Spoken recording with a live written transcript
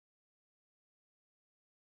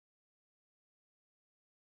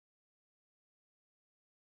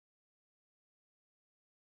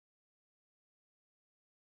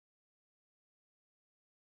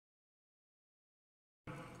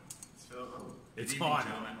It's Good evening, on.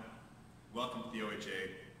 gentlemen. Welcome to the OHA,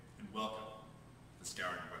 and welcome to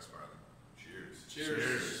Scouring West Farthing. Cheers.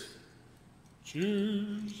 Cheers.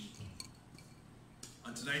 Cheers.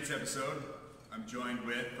 On tonight's episode, I'm joined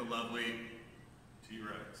with the lovely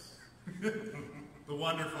T-Rex, the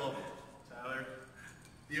wonderful Tyler,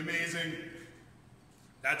 the amazing,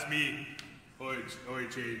 That's me.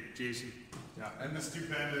 OHA Jason. yeah, and the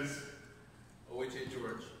stupendous OHA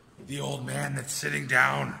George. The old man that's sitting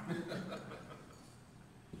down.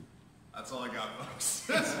 That's all I got, folks.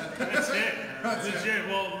 That's it. Legit.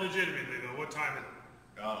 Well, legitimately though, what time is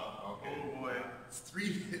it? Oh, okay. Oh boy.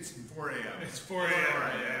 It's 4 a.m. It's 4 a.m.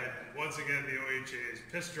 And once again, the OHA is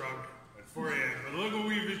piss drunk at 4 a.m. But look what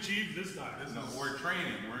we've achieved this time. We're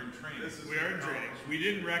training. We're in training. We are in training. We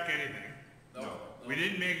didn't wreck anything. No. We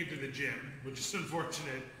didn't make it to the gym, which is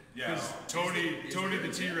unfortunate. Yeah. Because Tony the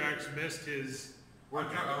T-Rex missed his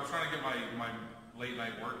workout. I was trying to get my late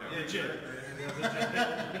night workout. Legit.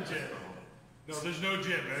 Legit. No, there's no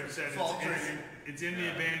gym. Like I said, it's in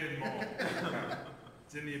the abandoned mall.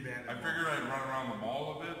 It's in the abandoned I mall. figured I'd run around the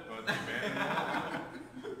mall a bit, but the abandoned mall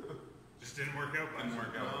Just didn't work out. didn't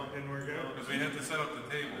work out. Didn't work out. Because we had to set up the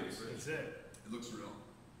tables. That's it. It looks real.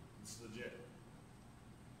 It's legit.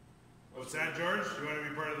 What's that, George? You want to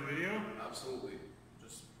be part of the video? Absolutely.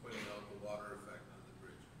 Just pointing out the water effect on the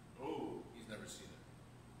bridge. Oh. He's never seen it.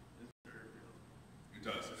 It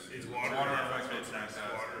does. It's water. Water effect is It's fantastic.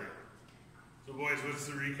 water. So, boys, what's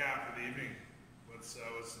the recap for the evening? What's the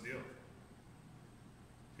deal?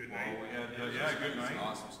 Good night. Well, we had, good night.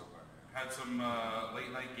 Awesome so far. Had some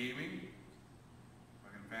late night gaming.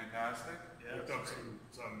 Fucking fantastic. Looked up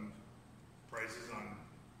some prices on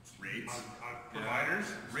Rates. providers.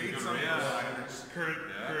 Rates Good on rates. providers.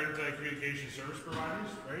 Current communication service providers,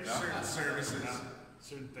 right? Yeah. Certain services. Yeah,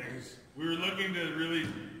 certain things. We were looking to really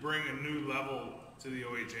bring a new level to the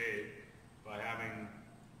OHA by having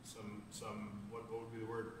some what would be the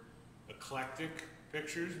word, eclectic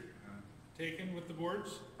pictures taken with the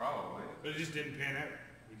boards, Probably. but it just didn't pan out.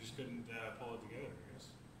 We just couldn't pull it together, I guess.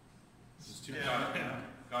 This is too Got, bad.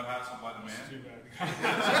 got hassled by the It's man. too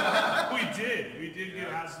bad. We did get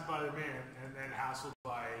hassled by the man, and then hassled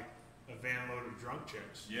by a van load of drunk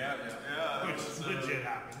chicks. Yeah. Which legit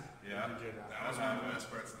happened. Yeah. Legit happened. That was one of the best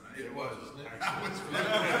parts of the night. It was, wasn't it? actually.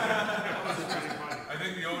 That was pretty funny. I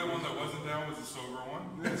think the only one that wasn't down was the sober one.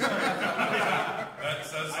 That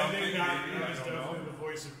says I something. think Maybe, that I is don't know. definitely the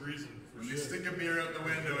voice of reason. For When they sure. stick a beer out the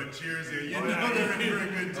window and cheers you, you Oh, know yeah. they're in for a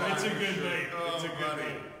good time. It's a good night. Oh, It's a good buddy.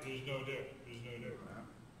 night. There's no doubt. There's no doubt.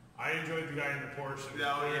 I enjoyed the guy in the Porsche.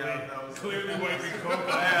 that was Clearly wiping coke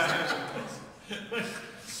off.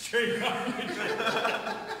 Straight garbage.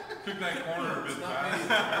 Took that corner a bit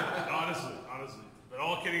fast. Honestly. But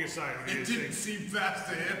all kidding aside, what do you It didn't think? seem fast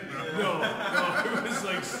to him, though. No, it was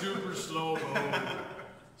like super slow mo.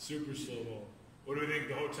 Super slow mo. What do we think?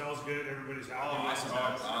 The hotel's good. Everybody's happy. Awesome.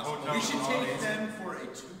 Hotel We should holidays. take them for a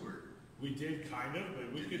tour. We did kind of,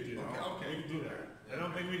 but we could do that. Okay. We could do that. I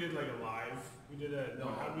don't think we did like a live. We did a. No,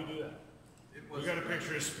 how did we do that? We got a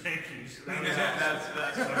picture of Spankies.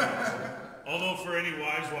 Although for any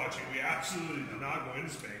wives watching, we absolutely did not go into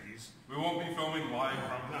Spankies. We won't be filming live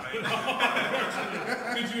from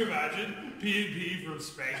Could you imagine? P&P from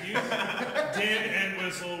Spankies? Dan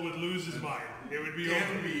Entwistle would lose his mind. It would be Dan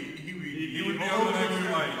over. would be, He would be on the next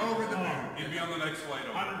flight. over the moon. He'd be on the next flight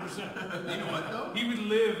over. 100%. You know what, though? He would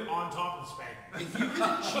live on top of Spankies. If you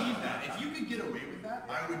could achieve that, if you could get away with that,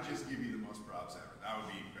 I would just give you the most props ever. That would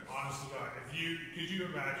be incredible. Honest to God, could you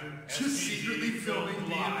imagine? Just SVG secretly filming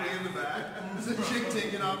filmed DNA live? in the back. There's a chick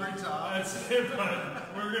taking off her top. That's it,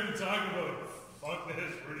 but we're going to talk about fuck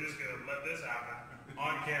this. We're just going to let this happen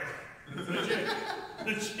on camera.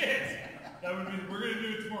 Legit. That would be. We're going to do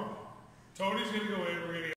it tomorrow. Tony's going to go in.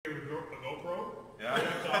 We're going to get a GoPro.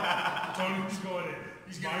 Yeah. Tony's going in.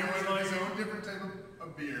 He's going to go his own different type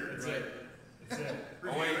of beer. That's it. That's it.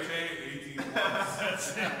 OHA 18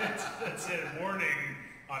 plus. That's it. Warning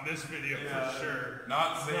on this video for sure.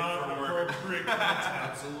 Not safe Not for work. appropriate content.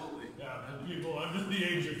 Absolutely. Yeah, for people under the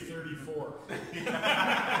age of 34. We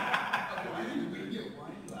get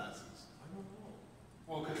wine glasses.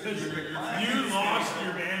 Well, Because you're you lost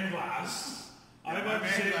your man glass. I've had the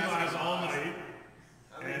man same glass glass is all awesome. night.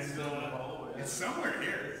 And It's somewhere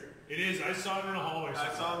here. it is. I saw it in the hallway.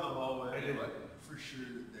 I saw in the hallway. I did. For sure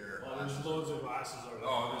that there Well, are there's loads of glasses over there.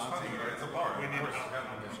 Oh, there's plenty. It's a bar. We need Of to course, help yeah,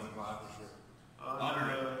 on there's some some glass for sure.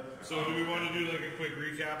 On, So do we want to do like a quick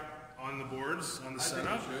recap on the boards, on the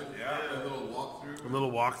setup? Yeah. A little walkthrough. A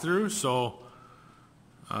little walkthrough. So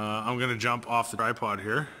I'm going to jump off the tripod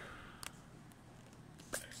here.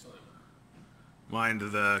 Excellent. Mind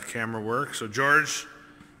the camera work. So George,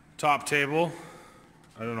 top table.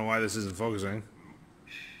 I don't know why this isn't focusing.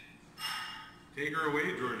 Take her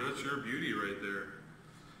away, George. That's your beauty right there.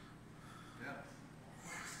 Yeah.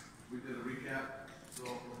 We did a recap, so,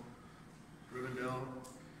 driven down.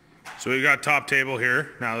 So we got top table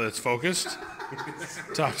here, now that it's focused.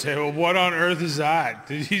 Top table, what on earth is that?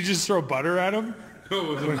 Did he just throw butter at him?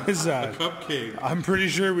 What is that? A cupcake. I'm pretty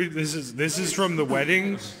sure this is from the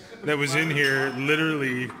wedding that was in here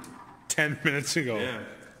literally 10 minutes ago. Yeah.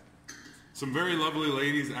 Some very lovely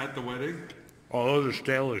ladies at the wedding. Oh, those are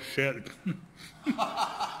stale as shit.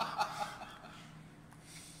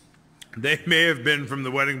 They may have been from the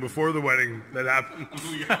wedding before the wedding that happened.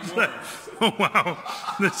 We got more. Oh, wow.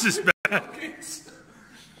 This is bad.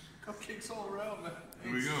 Cupcakes all around, man.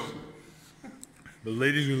 Here we go. The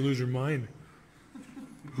lady's gonna lose her mind.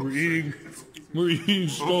 We're eating Hopefully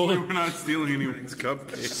stolen we're not stealing anyone's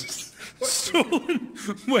cupcakes.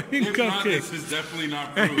 wedding If not, cupcakes. this is definitely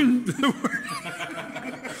not food.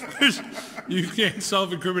 You can't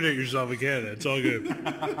self-incriminate yourself in Canada. It's all good.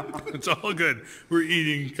 It's all good. We're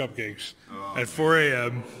eating cupcakes at 4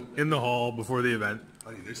 a.m. in the hall before the event.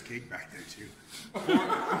 Buddy, there's cake back there too. 4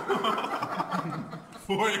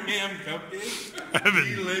 a.m. cupcakes?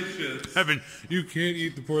 Evan, Delicious. Evan, you can't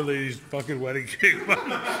eat the poor lady's fucking wedding cake.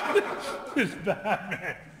 It's bad,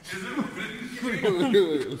 man.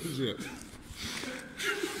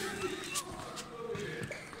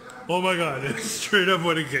 Oh my god, it's straight up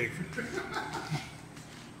wedding cake.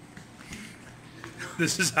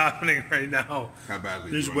 This is happening right now. How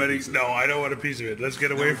badly? There's weddings. No, I don't want a piece of it. Let's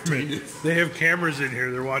get away from it. They have cameras in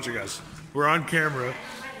here. They're watching us. We're on camera.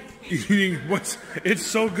 Eating what's? It's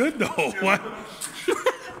so good though. What?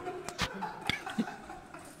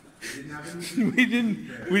 We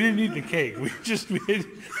didn't eat the cake. We just made.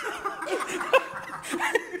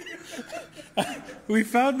 We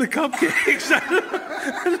found the cupcakes.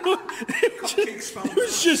 It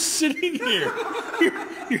was just sitting here.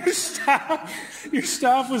 Your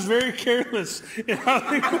staff was very careless in how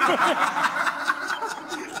they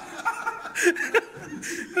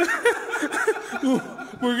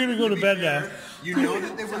We're gonna go to bed now. You know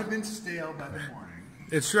that they would have been stale by the morning.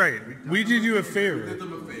 It's right. We did you a Did favor.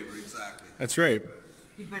 them a favor, exactly. That's right.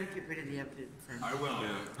 You better get rid of the evidence then. I will.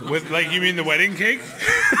 Yeah. With like you mean the wedding cake?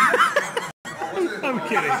 I'm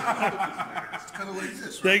kidding. It's kind of like this,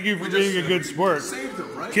 right? Thank you for being a good sport. Saved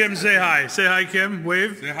them, right? Kim, say hi. Say hi, Kim.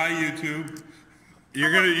 Wave. Say hi, YouTube.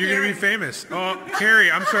 You're gonna be famous. Oh,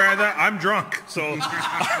 Carrie, I'm sorry. I'm drunk, so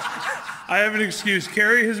I have an excuse.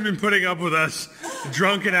 Carrie has been putting up with us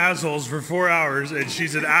drunken assholes for 4 hours, and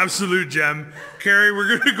she's an absolute gem. Carrie,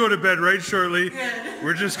 we're gonna go to bed right shortly.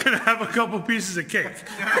 We're just gonna have a couple pieces of cake.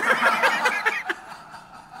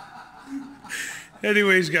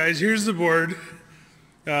 Anyways, guys, here's the board.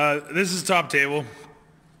 This is top table,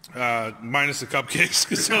 minus the cupcakes,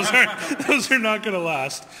 because those are not gonna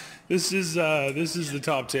last. This is the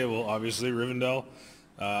top table, obviously, Rivendell.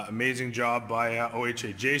 Amazing job by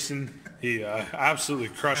OHA Jason. He absolutely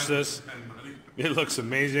crushed this. It looks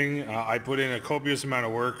amazing. I put in a copious amount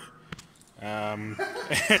of work. I'm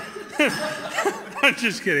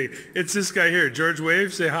just kidding. It's this guy here, George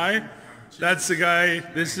Wave. Say hi. That's the guy.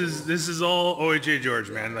 This is all OHA George,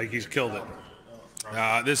 man. Like he's killed it.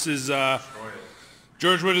 This is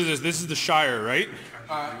George. What is this? This is the Shire, right?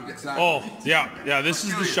 Exactly. Oh, yeah. This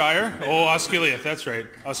is the Shire. Oh, Osgiliath. That's right.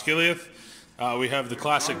 Osgiliath. We have the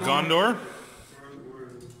classic Gondor.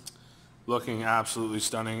 Looking absolutely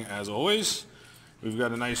stunning as always. We've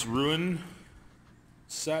got a nice ruin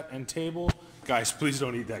set and table. Guys, please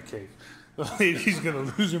don't eat that cake. The lady's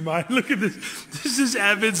gonna lose her mind. Look at this. This is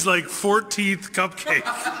Evan's like 14th cupcake.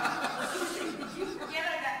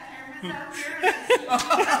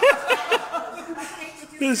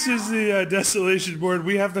 This is the desolation board.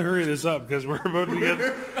 We have to hurry this up because we're about to get.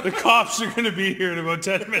 The cops are going to be here in about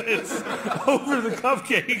 10 minutes over the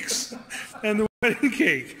cupcakes and the wedding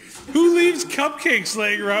cake. Who leaves cupcakes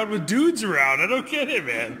laying around with dudes around? I don't get it,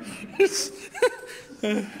 man.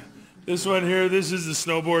 This one here, this is the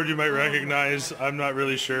snowboard you might recognize. I'm not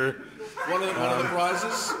really sure. One of the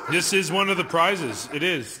prizes. This is one of the prizes. It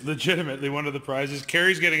is legitimately one of the prizes.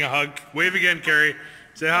 Carrie's getting a hug. Wave again, Carrie.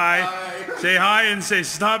 Say hi. Hi. Say hi and say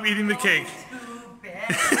stop eating the cake.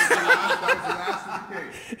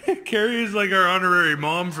 Carrie is like our honorary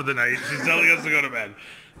mom for the night. She's telling us to go to bed.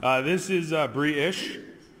 This is Bree-ish,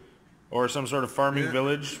 or some sort of farming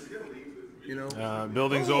village. You know.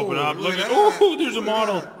 Buildings open up. Look at there's a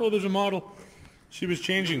model. Oh, there's a model. She was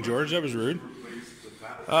changing, George. That was rude.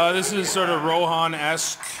 This is sort of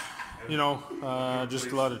Rohan-esque, you know, just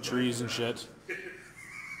a lot of trees and shit.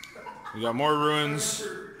 We got more ruins.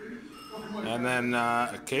 And then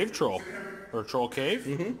a cave troll. Or a troll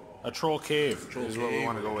cave? A troll cave is what we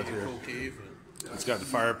want to go with here. It's got the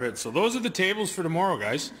fire pit. So those are the tables for tomorrow,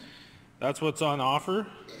 guys. That's what's on offer.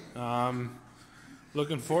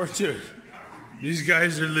 Looking forward to it. These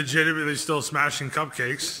guys are legitimately still smashing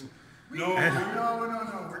cupcakes. No.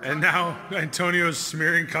 And now Antonio's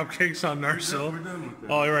smearing cupcakes on Narsil.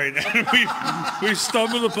 All right, we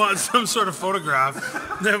stumbled upon some sort of photograph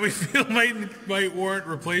that we feel might warrant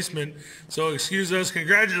replacement. So excuse us.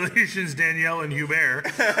 Congratulations, Danielle and Hubert.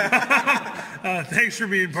 Thanks for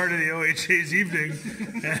being part of the OHA's evening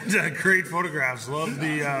and great photographs. Love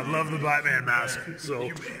the Batman mask.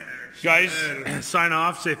 So, guys, sign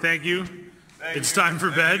off. Say thank you. It's time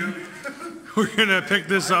for bed. We're gonna pick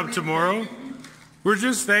this up tomorrow. We're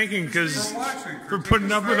just thanking because for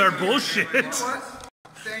putting up with our bullshit.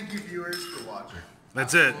 Thank you, viewers, for watching.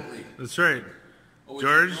 That's it. That's right.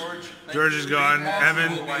 George is gone.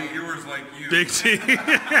 Evan, Viewers like you. Big T.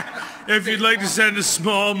 If you'd like to send a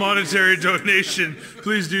small monetary donation,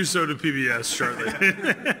 please do so to PBS shortly.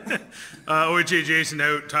 OHA Jason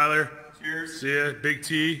out. Tyler. Cheers. See ya. Big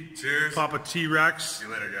T. Cheers. Papa T-Rex. See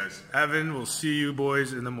you later, guys. Evan, we'll see you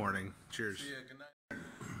boys in the morning. Cheers. Yeah, good night.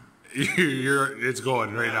 It's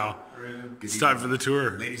going right now. It's time for the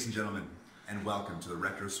tour. Ladies and gentlemen, and welcome to the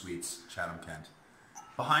Retro Suites, Chatham, Kent.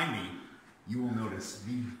 Behind me, you will notice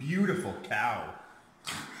the beautiful cow.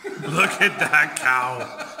 Look at that cow.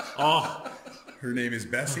 Oh, Her name is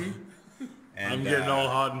Bessie. And, I'm getting all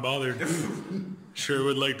hot and bothered. Sure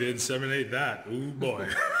would like to inseminate that. Ooh, boy.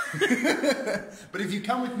 But if you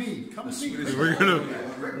come with me, We're gonna...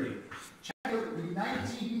 Check out the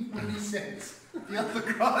 1946 Field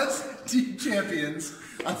Lacrosse Team Champions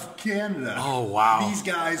of Canada. Oh, wow. These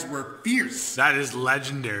guys were fierce. That is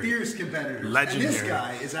legendary. Fierce competitors. Legendary. And this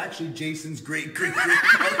guy is actually Jason's great-great-great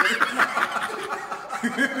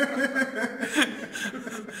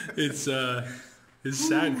It's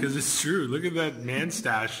sad because it's true. Look at that man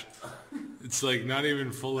stash. It's like not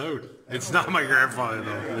even full out. It's not my grandfather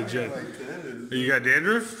though, legit. You got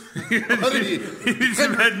dandruff? You need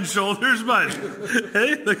some head and shoulders, bud.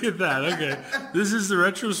 Hey, look at that. Okay. This is the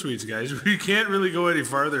Retro Suites, guys. We can't really go any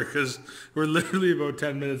farther because we're literally about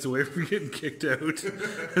 10 minutes away from getting kicked out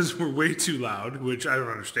because we're way too loud, which I don't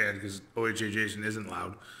understand because OHA Jason isn't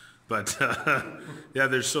loud. But yeah,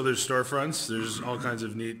 there's storefronts. There's all kinds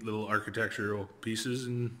of neat little architectural pieces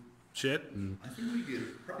and shit. And I think we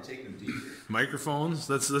could probably take them deeper. microphones.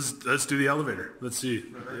 Let's do the elevator. Let's see.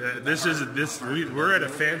 We're at a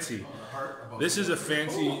fancy. This is a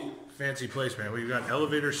fancy place, man. We've got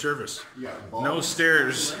elevator service. No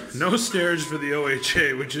stairs for the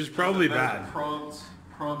OHA, which is probably bad.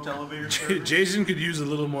 Prompt elevator service. Jason could use a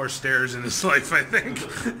little more stairs in his life, I think.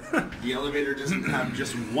 The elevator doesn't have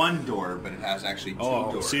just one door, but it has actually two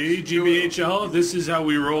doors. See, GBHL, this is how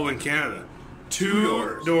we roll in Canada.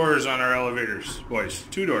 Two doors on our elevators, boys.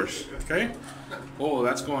 2 doors, okay? Oh,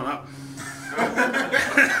 that's going up.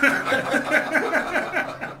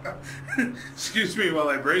 Excuse me while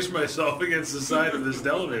I brace myself against the side of this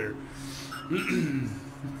elevator.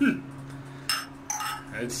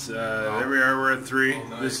 It's there we are. We're at 3. Oh,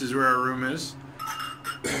 nice. This is where our room is,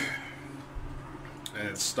 and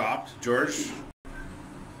it's stopped. George,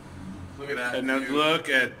 Look at that. and now view. look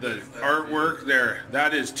at the artwork there.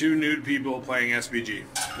 That is 2 nude people playing SBG.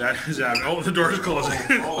 That is oh, the door's closing.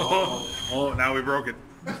 Oh, now we broke it.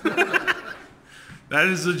 That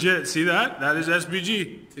is legit. See that? That is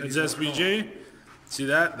SBG. That's SBJ. See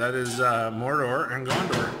that? That is Mordor and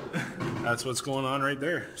Gondor. That's what's going on right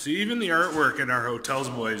there. See, even the artwork in our hotels,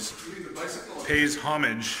 boys, pays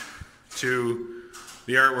homage to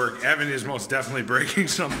the artwork. Evan is most definitely breaking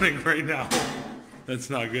something right now.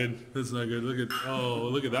 That's not good. That's not good.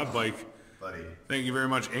 Look at that bike. Buddy. Thank you very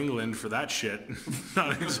much, England, for that shit.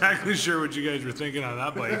 Not exactly sure what you guys were thinking on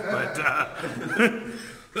that bike,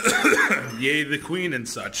 but yay the Queen and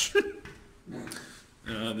such.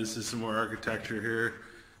 This is some more architecture here.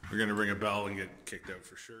 We're gonna ring a bell and get kicked out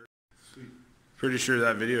for sure. Pretty sure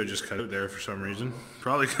that video just cut out there for some reason.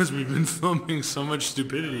 Probably because we've been filming so much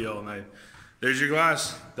stupidity all night. There's your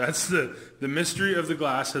glass. That's the mystery of the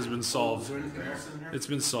glass has been solved. It's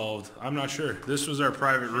been solved. I'm not sure. This was our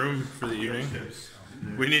private room for the evening.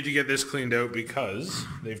 We need to get this cleaned out because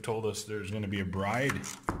they've told us there's going to be a bride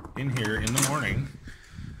in here in the morning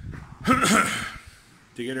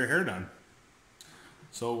to get her hair done.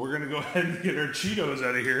 So we're going to go ahead and get our Cheetos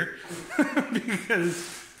out of here because,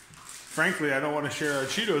 frankly, I don't want to share our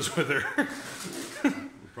Cheetos with her.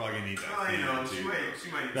 We're probably going to need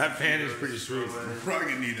that. That fan is pretty sweet. We're probably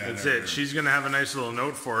going to need that. That's it. She's going to have a nice little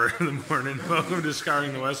note for her in the morning. Welcome to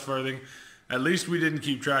Scouring the West Farthing. At least we didn't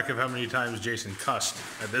keep track of how many times Jason cussed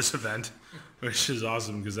at this event, which is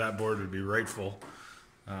awesome because that board would be right full.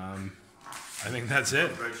 I think that's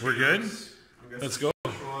it. We're good? Let's go.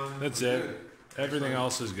 That's it. Everything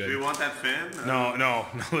else is Do you good. want that fan? No,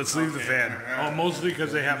 let's leave the fan. Oh, mostly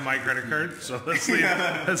because they have my credit card, so let's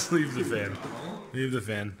leave the fan. Leave the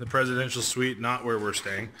fan. The presidential suite, not where we're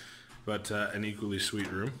staying, but an equally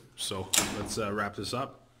sweet room. So let's wrap this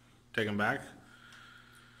up. Take them back.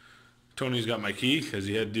 Tony's got my key because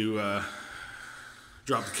he had to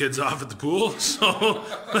drop the kids off at the pool. So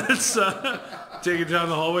let's take it down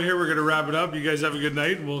the hallway here. We're going to wrap it up. You guys have a good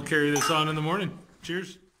night, and we'll carry this on in the morning.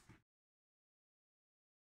 Cheers.